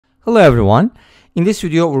Hello everyone. In this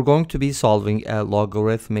video we're going to be solving a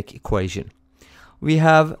logarithmic equation. We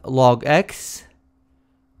have log x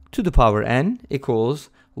to the power n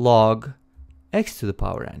equals log x to the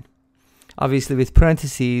power n. Obviously with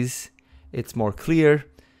parentheses it's more clear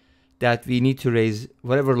that we need to raise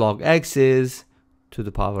whatever log x is to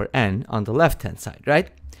the power n on the left hand side,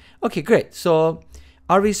 right? Okay, great. So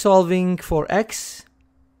are we solving for x?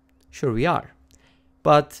 Sure we are.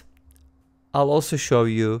 But I'll also show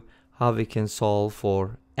you how we can solve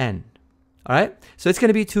for n. All right, so it's going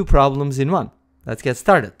to be two problems in one. Let's get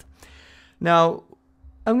started. Now,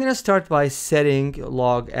 I'm going to start by setting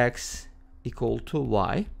log x equal to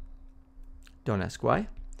y. Don't ask why.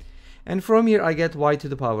 And from here, I get y to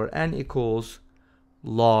the power n equals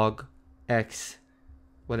log x.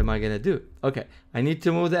 What am I going to do? Okay, I need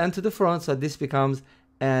to move the n to the front, so this becomes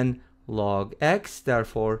n log x,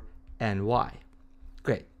 therefore ny.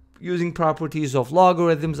 Great. Using properties of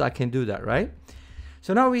logarithms, I can do that, right?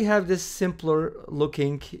 So now we have this simpler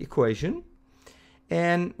looking equation,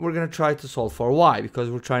 and we're going to try to solve for y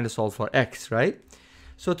because we're trying to solve for x, right?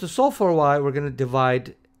 So to solve for y, we're going to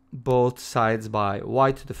divide both sides by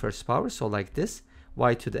y to the first power. So like this,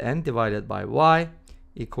 y to the n divided by y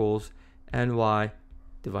equals ny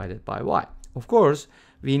divided by y. Of course,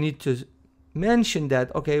 we need to mention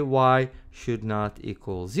that, okay, y should not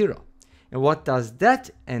equal 0. And what does that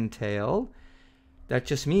entail? That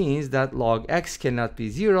just means that log x cannot be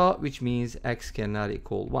 0, which means x cannot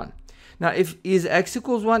equal 1. Now, if is x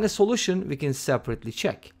equals 1 a solution, we can separately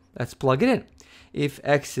check. Let's plug it in. If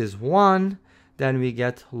x is 1, then we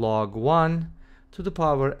get log 1 to the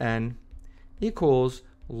power n equals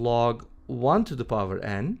log 1 to the power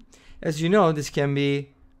n. As you know, this can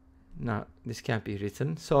be, no, this can't be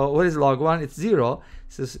written. So what is log 1? It's 0.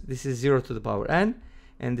 So this is 0 to the power n.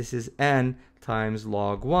 And this is n times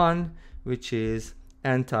log 1, which is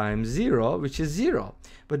n times 0, which is 0.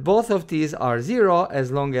 But both of these are 0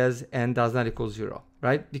 as long as n does not equal 0,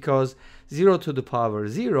 right? Because 0 to the power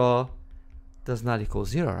 0 does not equal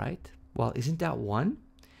 0, right? Well, isn't that 1?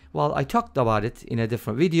 Well, I talked about it in a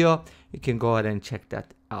different video. You can go ahead and check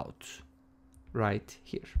that out right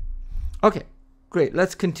here. Okay, great.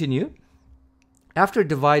 Let's continue. After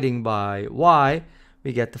dividing by y,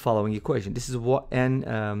 we get the following equation. This is y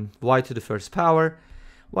to the first power.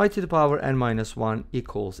 Y to the power n minus 1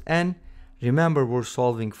 equals n. Remember, we're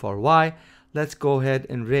solving for y. Let's go ahead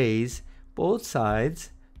and raise both sides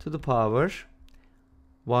to the power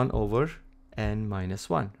 1 over n minus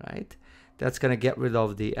 1, right? That's going to get rid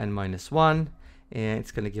of the n minus 1, and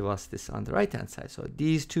it's going to give us this on the right-hand side. So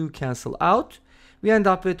these two cancel out. We end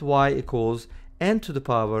up with y equals n to the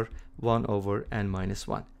power 1 over n minus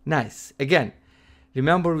 1. Nice. Again,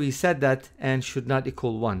 remember we said that n should not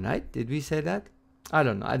equal 1, right? Did we say that? I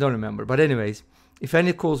don't know. I don't remember. But anyways, if n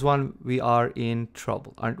equals 1, we are in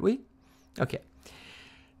trouble, aren't we? Okay.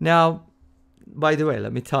 Now, by the way,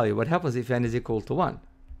 let me tell you what happens if n is equal to 1.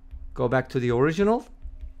 Go back to the original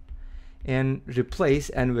and replace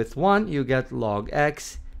n with 1. You get log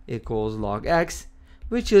x equals log x,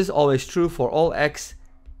 which is always true for all x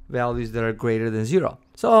values that are greater than 0.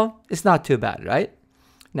 So it's not too bad, right?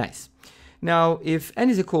 Nice. Now, if n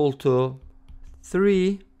is equal to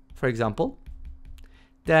 3, for example,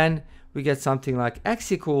 then we get something like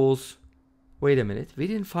x equals, wait a minute, we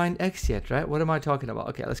didn't find x yet, right? What am I talking about?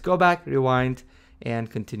 Okay, let's go back, rewind, and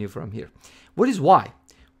continue from here. What is y?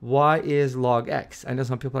 Y is log x. I know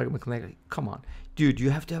some people are like, come on, dude, you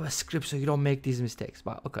have to have a script so you don't make these mistakes.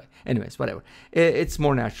 But okay, anyways, whatever. It's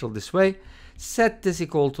more natural this way. Set this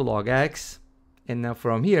equal to log x. And now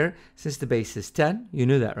from here, since the base is 10, you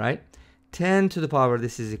knew that, right? 10 to the power,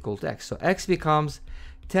 this is equal to x. So x becomes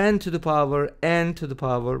 10 to the power n to the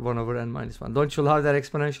power 1 over n minus 1. Don't you love that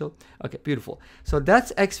exponential? Okay, beautiful. So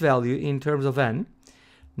that's x value in terms of n.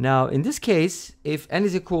 Now, in this case, if n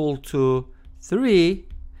is equal to 3,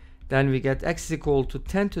 then we get x is equal to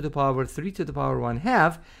 10 to the power 3 to the power 1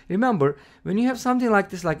 half. Remember, when you have something like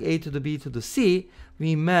this, like a to the b to the c,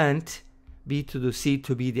 we meant b to the c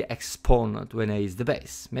to be the exponent when a is the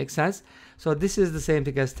base. Makes sense? So this is the same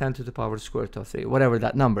thing as 10 to the power square root of 3, whatever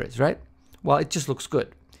that number is, right? Well, it just looks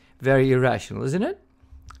good. Very irrational, isn't it?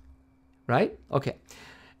 Right? Okay.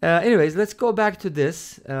 Anyways, let's go back to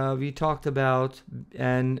this. We talked about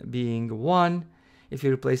n being 1. If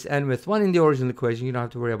you replace n with 1 in the original equation, you don't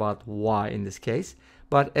have to worry about y in this case.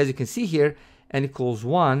 But as you can see here, n equals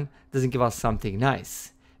 1 doesn't give us something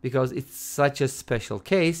nice because it's such a special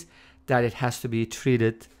case that it has to be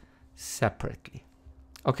treated separately.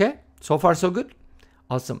 Okay, so far so good.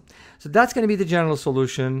 Awesome. So that's going to be the general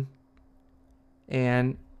solution,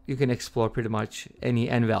 and you can explore pretty much any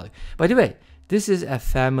n value. By the way, This is a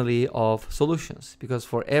family of solutions because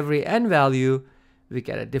for every n value, we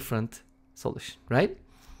get a different solution, right?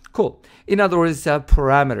 Cool. In other words, it's a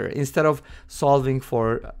parameter. Instead of solving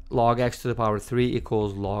for log x to the power 3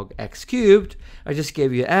 equals log x cubed, I just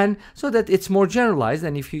gave you n so that it's more generalized,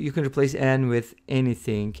 and if you can replace n with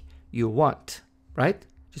anything you want, right?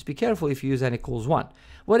 Just be careful if you use n equals 1.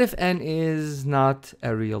 What if n is not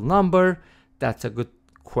a real number? That's a good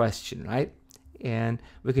question, right? And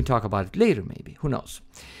we can talk about it later maybe, who knows.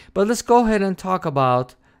 But let's go ahead and talk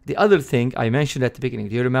about the other thing I mentioned at the beginning.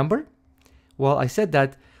 Do you remember? Well, I said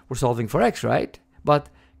that we're solving for x, right? But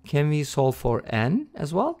can we solve for n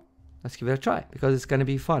as well? Let's give it a try because it's going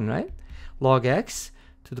to be fun, right? Log x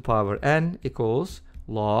to the power n equals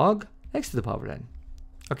log x to the power n.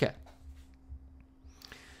 Okay.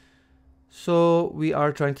 So we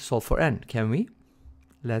are trying to solve for n, can we?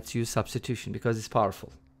 Let's use substitution because it's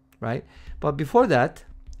powerful, right? But before that,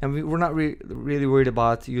 and we're not really worried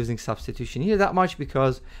about using substitution here that much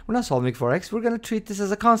because we're not solving for x. We're going to treat this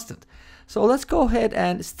as a constant. So let's go ahead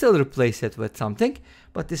and still replace it with something.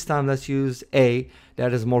 But this time let's use a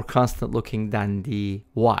that is more constant looking than the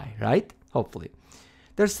y, right? Hopefully.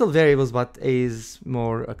 There's still variables, but a is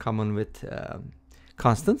more common with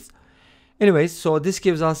constants. Anyways, so this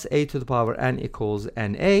gives us a to the power n equals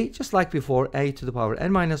na, just like before, a to the power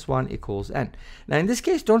n minus 1 equals n. Now in this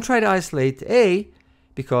case, don't try to isolate a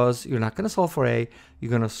because you're not going to solve for a, you're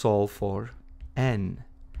going to solve for n,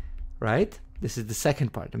 right? This is the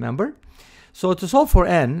second part, remember? So to solve for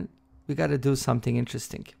n, we got to do something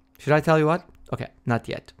interesting. Should I tell you what? Okay, not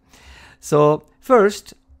yet. So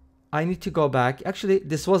first, I need to go back. Actually,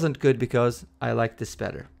 this wasn't good because I like this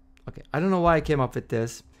better. Okay, I don't know why I came up with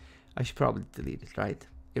this. I should probably delete it, right?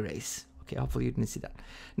 Erase. Okay, hopefully you didn't see that.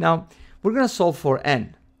 Now, we're going to solve for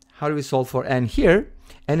n. How do we solve for n here?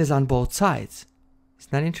 N is on both sides.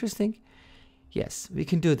 Isn't that interesting? Yes, we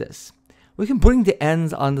can do this. We can bring the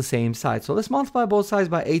n's on the same side. So let's multiply both sides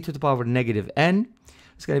by a to the power negative n.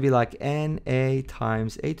 It's going to be like na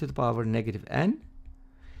times a to the power negative n.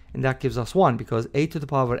 And that gives us 1 because a to the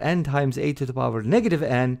power n times a to the power negative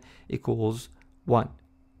n equals 1.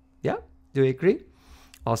 Yeah? Do you agree?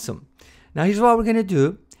 Awesome. Now here's what we're going to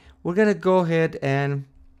do. We're going to go ahead and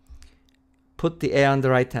put the a on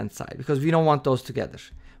the right hand side because we don't want those together.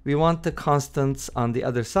 We want the constants on the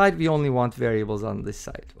other side. We only want variables on this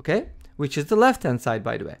side, okay? Which is the left hand side,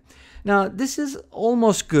 by the way. Now this is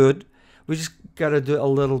almost good. We just got to do a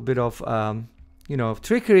little bit of,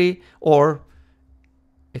 trickery or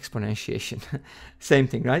exponentiation. Same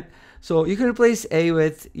thing, right? So you can replace a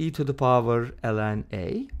with e to the power ln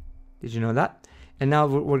a. Did you know that? And now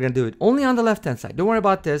we're going to do it only on the left hand side. Don't worry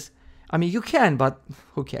about this. I mean, you can, but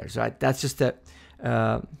who cares, right? That's just a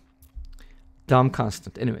dumb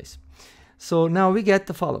constant. Anyways, so now we get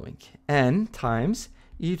the following. N times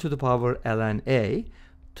e to the power ln a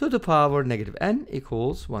to the power negative n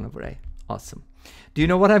equals 1 over a. Awesome. Do you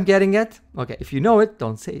know what I'm getting at? Okay, if you know it,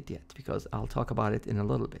 don't say it yet because I'll talk about it in a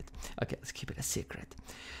little bit. Okay, let's keep it a secret.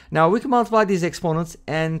 Now we can multiply these exponents.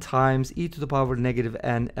 N times e to the power negative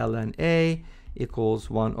n ln a equals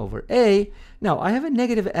 1 over a. Now I have a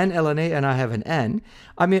negative n ln a and I have an n.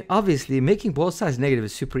 I mean, obviously making both sides negative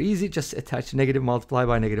is super easy. Just attach negative, multiply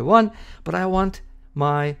by negative 1. But I want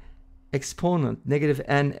my exponent negative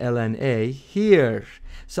n ln a here.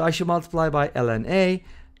 So I should multiply by ln a.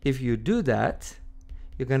 If you do that,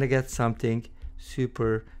 you're going to get something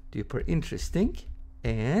super duper interesting.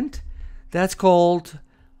 And that's called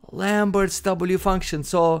Lambert's W function.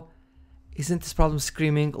 So isn't this problem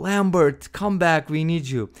screaming, Lambert, come back, we need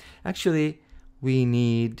you. Actually, we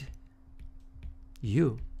need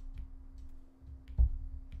you.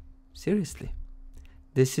 Seriously.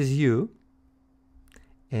 This is you.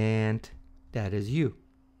 And that is u.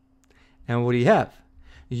 And what do you have?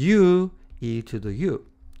 U e to the u.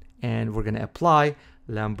 And we're going to apply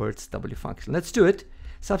Lambert's W function. Let's do it.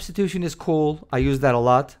 Substitution is cool. I use that a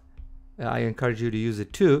lot. I encourage you to use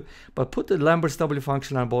it too. But put the Lambert's W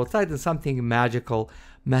function on both sides and something magical,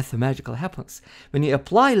 mathematical happens. When you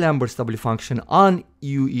apply Lambert's W function on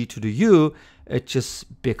u e to the u, it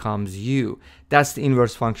just becomes u. That's the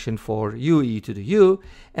inverse function for u e to the u.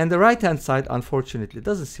 And the right hand side, unfortunately,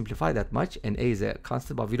 doesn't simplify that much. And a is a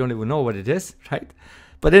constant, but we don't even know what it is, right?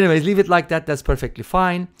 But anyways, leave it like that. That's perfectly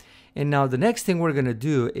fine. And now the next thing we're going to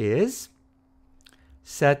do is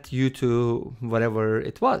set u to whatever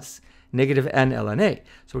it was, negative n ln a.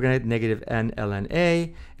 So we're going to get negative n ln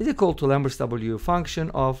a is equal to Lambert's W function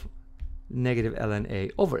of negative ln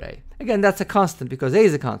a over a. Again, that's a constant because a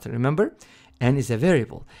is a constant. Remember, n is a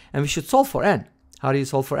variable. And we should solve for n. How do you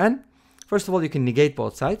solve for n? First of all, you can negate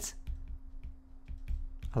both sides.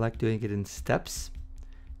 I like doing it in steps.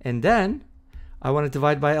 And then I want to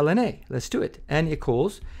divide by ln a. Let's do it. N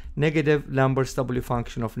equals negative numbers W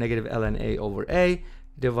function of negative ln a over a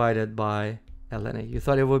divided by ln a. You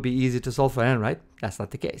thought it would be easy to solve for n, right? That's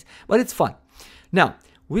not the case, but it's fun. Now,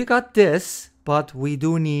 we got this, but we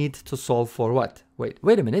do need to solve for what?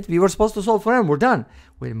 Wait a minute. We were supposed to solve for n. We're done.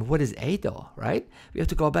 Wait a minute. What is a though, right? We have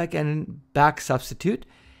to go back and back substitute.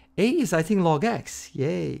 A is, I think, log x.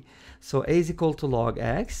 Yay. So a is equal to log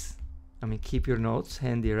x. I mean, keep your notes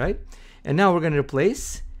handy, right? And now we're going to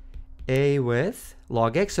replace a with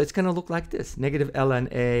log x. So it's going to look like this. Negative ln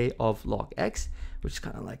a of log x, which is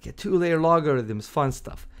kind of like a two-layer logarithms, fun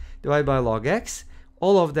stuff. Divided by log x.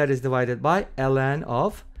 All of that is divided by ln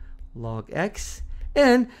of log x.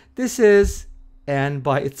 And this is n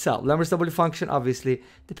by itself. Numbers W function, obviously,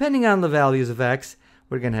 depending on the values of x,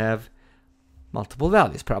 we're going to have multiple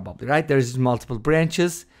values probably, right? There's multiple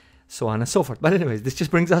branches, so on and so forth. But anyways, this just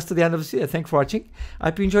brings us to the end of this video. Thanks for watching. I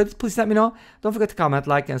hope you enjoyed this. Please let me know. Don't forget to comment,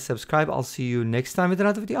 like, and subscribe. I'll see you next time with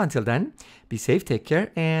another video. Until then, be safe, take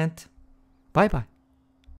care, and bye-bye.